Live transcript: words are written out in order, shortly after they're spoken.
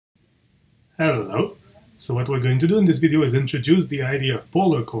Hello. So what we're going to do in this video is introduce the idea of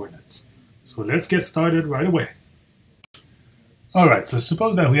polar coordinates. So let's get started right away. Alright, so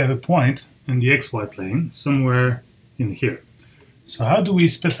suppose that we have a point in the xy plane somewhere in here. So how do we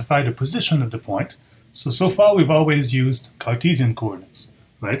specify the position of the point? So far we've always used Cartesian coordinates,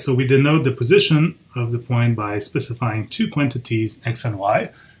 right? So we denote the position of the point by specifying two quantities x and y,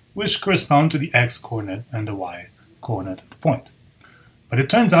 which correspond to the x coordinate and the y coordinate of the point. But it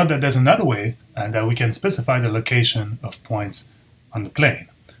turns out that there's another way that we can specify the location of points on the plane.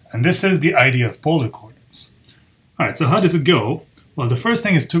 And this is the idea of polar coordinates. Alright, so how does it go? Well, the first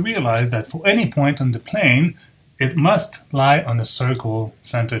thing is to realize that for any point on the plane, it must lie on a circle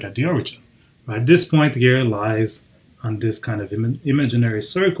centered at the origin. Right? This point here lies on this kind of imaginary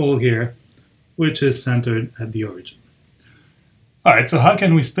circle here, which is centered at the origin. Alright, so how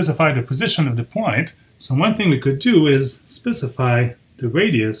can we specify the position of the point? So one thing we could do is specify the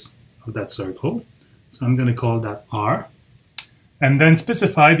radius of that circle. So I'm going to call that r. And then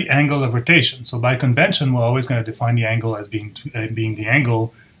specify the angle of rotation. So by convention, we're always going to define the angle as being the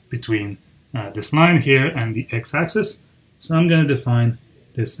angle between this line here and the x-axis. So I'm going to define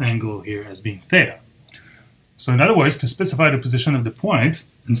this angle here as being theta. So in other words, to specify the position of the point,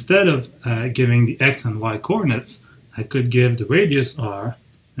 instead of giving the x and y coordinates, I could give the radius r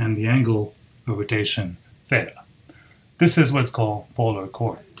and the angle of rotation theta. This is what's called polar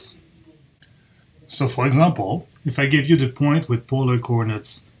coordinates. So for example, if I give you the point with polar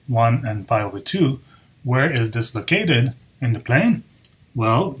coordinates 1 and pi over 2, where is this located in the plane?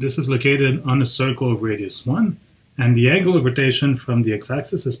 Well, this is located on a circle of radius 1, and the angle of rotation from the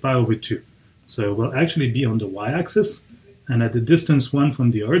x-axis is pi over 2. So it will actually be on the y-axis, and at the distance 1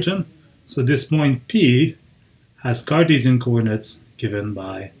 from the origin. So this point P has Cartesian coordinates given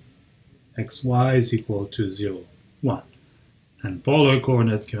by xy is equal to 0, 1. And polar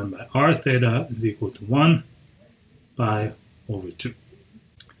coordinates given by r theta is equal to 1 pi over 2.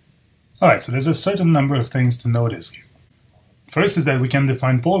 Alright, so there's a certain number of things to notice here. First is that we can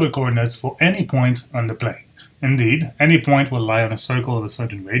define polar coordinates for any point on the plane. Indeed, any point will lie on a circle of a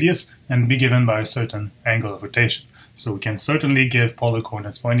certain radius and be given by a certain angle of rotation. So we can certainly give polar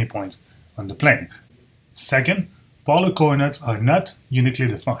coordinates for any point on the plane. Second, polar coordinates are not uniquely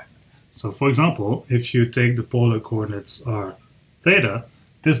defined. So for example, if you take the polar coordinates r theta,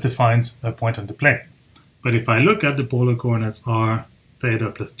 this defines a point on the plane. But if I look at the polar coordinates r theta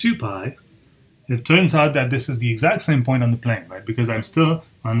plus 2 pi, it turns out that this is the exact same point on the plane, right? Because I'm still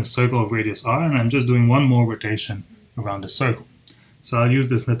on a circle of radius r and I'm just doing one more rotation around the circle. So I'll use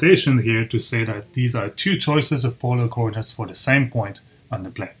this notation here to say that these are two choices of polar coordinates for the same point on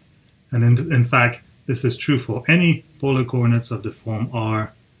the plane. And in fact, this is true for any polar coordinates of the form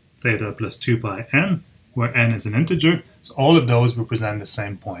r theta plus 2 pi n, where n is an integer, so all of those represent the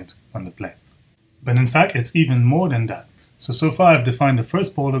same point on the plane. But in fact, it's even more than that. So far I've defined the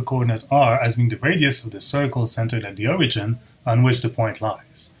first polar coordinate r as being the radius of the circle centered at the origin on which the point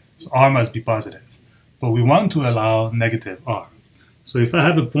lies. So r must be positive. But we want to allow negative r. So if I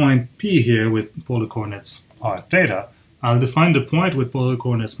have a point P here with polar coordinates r theta, I'll define the point with polar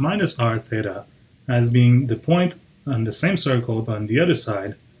coordinates minus r theta as being the point on the same circle but on the other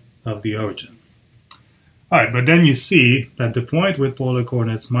side of the origin. Alright, but then you see that the point with polar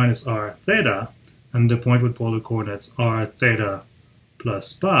coordinates minus r theta and the point with polar coordinates r theta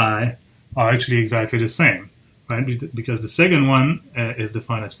plus pi are actually exactly the same, right? Because the second one is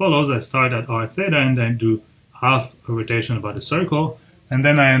defined as follows. I start at r theta and then do half a rotation about the circle, and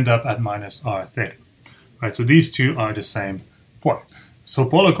then I end up at minus r theta. Right, so these two are the same point. So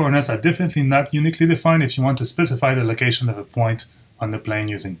polar coordinates are definitely not uniquely defined. If you want to specify the location of a point on the plane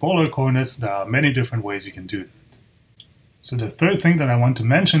using polar coordinates, there are many different ways you can do that. So the third thing that I want to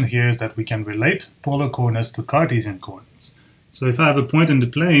mention here is that we can relate polar coordinates to Cartesian coordinates. So if I have a point in the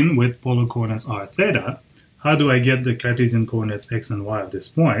plane with polar coordinates r theta, how do I get the Cartesian coordinates x and y of this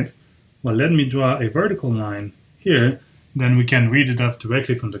point? Well, let me draw a vertical line here, then we can read it off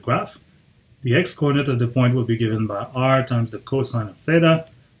directly from the graph. The x-coordinate of the point will be given by r times the cosine of theta,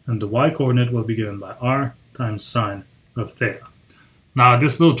 and the y-coordinate will be given by r times sine of theta. Now,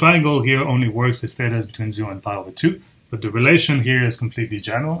 this little triangle here only works if theta is between 0 and pi over 2, but the relation here is completely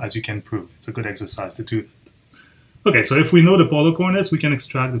general, as you can prove. It's a good exercise to do that. Okay, so if we know the polar coordinates, we can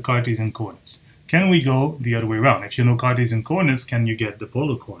extract the Cartesian coordinates. Can we go the other way around? If you know Cartesian coordinates, can you get the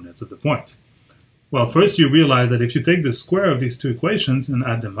polar coordinates of the point? Well, first you realize that if you take the square of these two equations and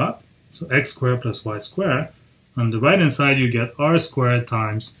add them up, so x squared plus y squared, on the right-hand side you get r squared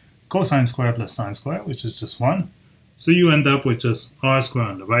times cosine squared plus sine squared, which is just 1. So you end up with just r squared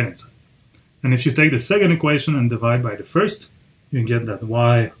on the right-hand side. And if you take the second equation and divide by the first, you get that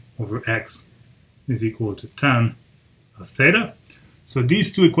y over x is equal to tan of theta. So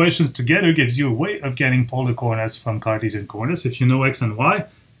these two equations together gives you a way of getting polar coordinates from Cartesian coordinates. If you know x and y,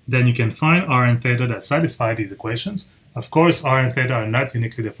 then you can find r and theta that satisfy these equations. Of course, r and theta are not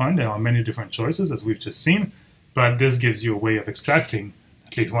uniquely defined. There are many different choices, as we've just seen, but this gives you a way of extracting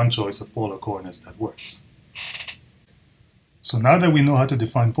at least one choice of polar coordinates that works. So now that we know how to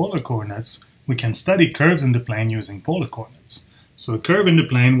define polar coordinates, we can study curves in the plane using polar coordinates. So a curve in the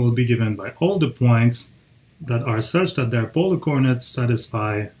plane will be given by all the points that are such that their polar coordinates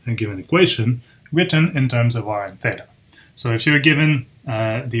satisfy a given equation written in terms of r and theta. So if you're given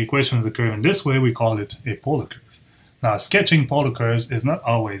the equation of the curve in this way, we call it a polar curve. Now, sketching polar curves is not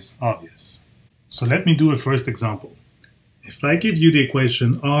always obvious. So let me do a first example. If I give you the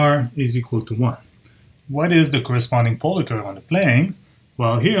equation r is equal to 1, what is the corresponding polar curve on the plane?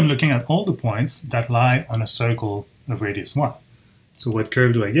 Well, here I'm looking at all the points that lie on a circle of radius 1. So what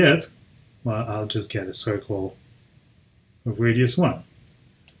curve do I get? Well, I'll just get a circle of radius 1.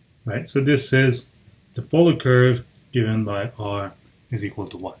 Right? So this is the polar curve given by r is equal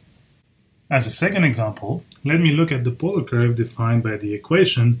to 1. As a second example, let me look at the polar curve defined by the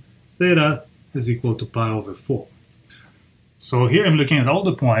equation theta is equal to pi over 4. So here I'm looking at all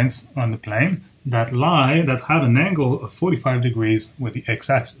the points on the plane that have an angle of 45 degrees with the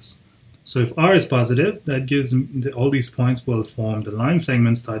x-axis. So if r is positive, that gives all these points will form the line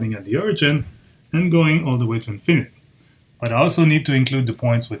segment starting at the origin and going all the way to infinity. But I also need to include the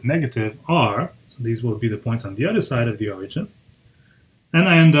points with negative r, so these will be the points on the other side of the origin. And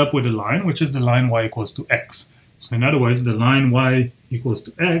I end up with a line, which is the line y equals to x. So in other words, the line y equals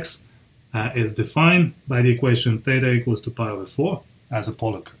to x is defined by the equation theta equals to pi over 4 as a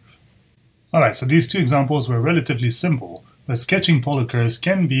polar curve. Alright, so these two examples were relatively simple, but sketching polar curves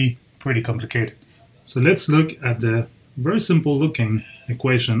can be pretty complicated. So let's look at the very simple looking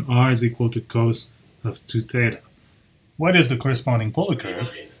equation r is equal to cos of 2 theta. What is the corresponding polar curve?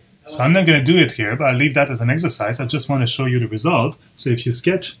 So I'm not going to do it here, but I'll leave that as an exercise. I just want to show you the result. So if you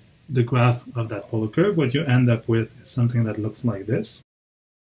sketch the graph of that polar curve, what you end up with is something that looks like this,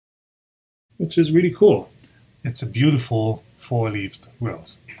 which is really cool. It's a beautiful four-leaved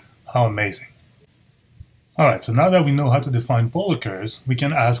rose. How amazing. Alright, so now that we know how to define polar curves, we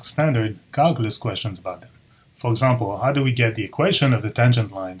can ask standard calculus questions about them. For example, how do we get the equation of the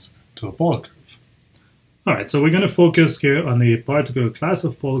tangent lines to a polar curve? Alright, so we're going to focus here on a particular class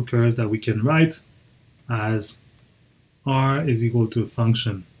of polar curves that we can write as r is equal to a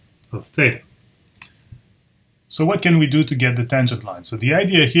function of theta. So what can we do to get the tangent line? So the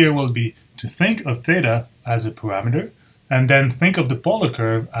idea here will be to think of theta as a parameter and then think of the polar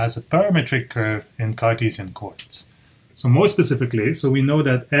curve as a parametric curve in Cartesian coordinates. So more specifically, so we know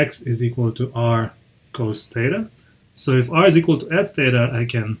that x is equal to r cos theta. So if r is equal to f theta, I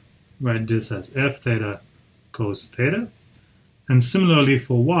can write this as f theta cos theta. And similarly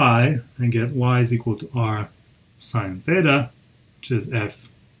for y, I get y is equal to r sine theta, which is f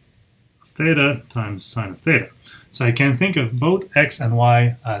of theta times sine of theta. So I can think of both x and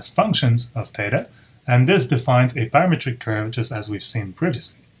y as functions of theta, and this defines a parametric curve just as we've seen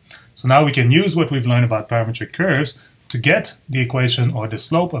previously. So now we can use what we've learned about parametric curves to get the equation or the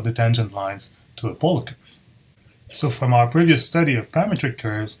slope of the tangent lines to a polar curve. So from our previous study of parametric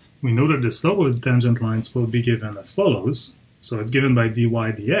curves, we know that the slope of the tangent lines will be given as follows. So it's given by dy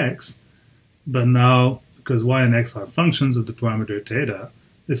dx, but now, because y and x are functions of the parameter theta,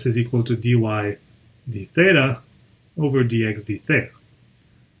 this is equal to dy d theta over dx d theta.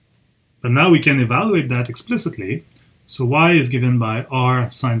 But now we can evaluate that explicitly. So y is given by r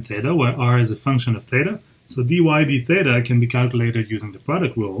sine theta, where r is a function of theta. So dy d theta can be calculated using the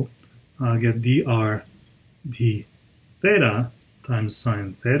product rule. I'll get dr d theta times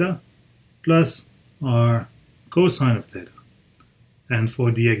sine theta plus r cosine of theta. And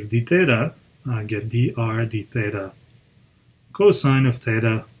for dx d theta, I get dr d theta cosine of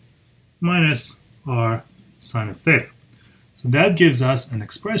theta minus r sine of theta. So that gives us an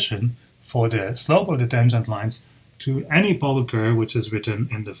expression for the slope of the tangent lines to any polar curve which is written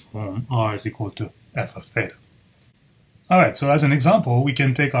in the form r is equal to f of theta. Alright, so as an example, we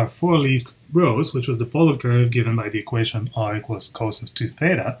can take our four-leaved rose, which was the polar curve given by the equation r equals cos of 2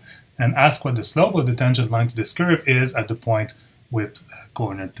 theta, and ask what the slope of the tangent line to this curve is at the point with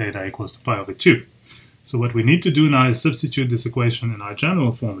coordinate theta equals to pi over 2. So what we need to do now is substitute this equation in our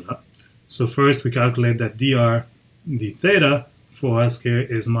general formula. So first we calculate that dr d theta for us here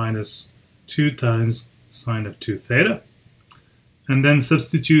is minus 2 times sine of 2 theta. And then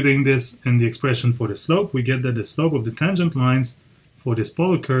substituting this in the expression for the slope, we get that the slope of the tangent lines for this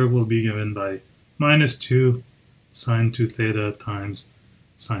polar curve will be given by minus 2 sine 2 theta times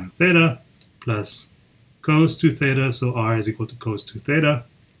sine theta plus cos 2 theta, so r is equal to cos 2 theta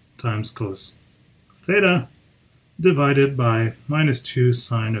times cos of theta, divided by minus 2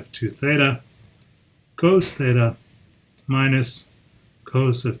 sine of 2 theta cos theta minus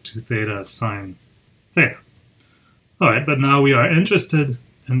cos of 2 theta sine theta. Alright, but now we are interested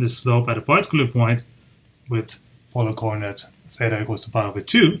in the slope at a particular point with polar coordinate theta equals to pi over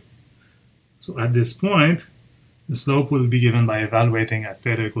 2. So at this point, the slope will be given by evaluating at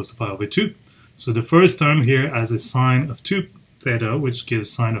theta equals to pi over 2. So the first term here has a sine of 2 theta, which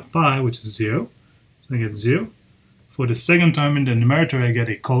gives sine of pi, which is 0. So I get 0. For the second term in the numerator, I get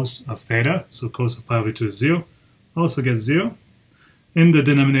a cos of theta. So cos of pi over 2 is 0. Also get 0. In the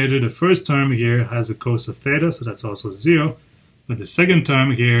denominator, the first term here has a cos of theta, so that's also 0. But the second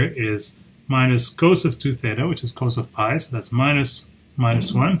term here is minus cos of 2 theta, which is cos of pi, so that's minus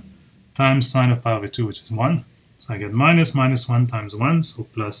 1, times sine of pi over 2, which is 1. So I get minus 1 times 1, so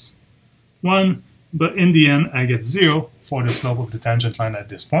plus 1. But in the end, I get 0 for the slope of the tangent line at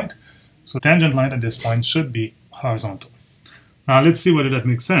this point. So tangent line at this point should be horizontal. Now let's see whether that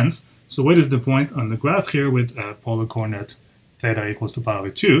makes sense. So what is the point on the graph here with polar coordinate theta equals to pi over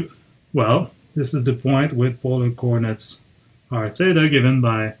 2? Well, this is the point with polar coordinates r theta given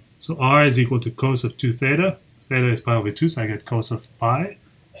by, so r is equal to cos of 2 theta. Theta is pi over 2, so I get cos of pi,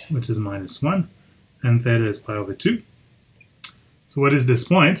 which is minus 1, and theta is pi over 2. So what is this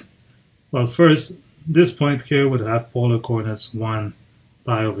point? Well, first, this point here would have polar coordinates 1,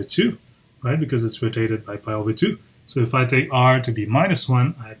 pi over 2, right, because it's rotated by pi over 2. So if I take r to be minus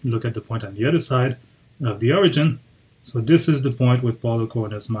 1, I look at the point on the other side of the origin. So this is the point with polar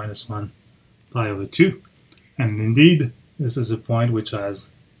coordinates minus 1, pi over 2. And indeed, this is a point which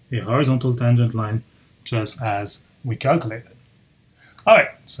has a horizontal tangent line, just as we calculated. Alright,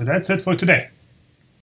 so that's it for today.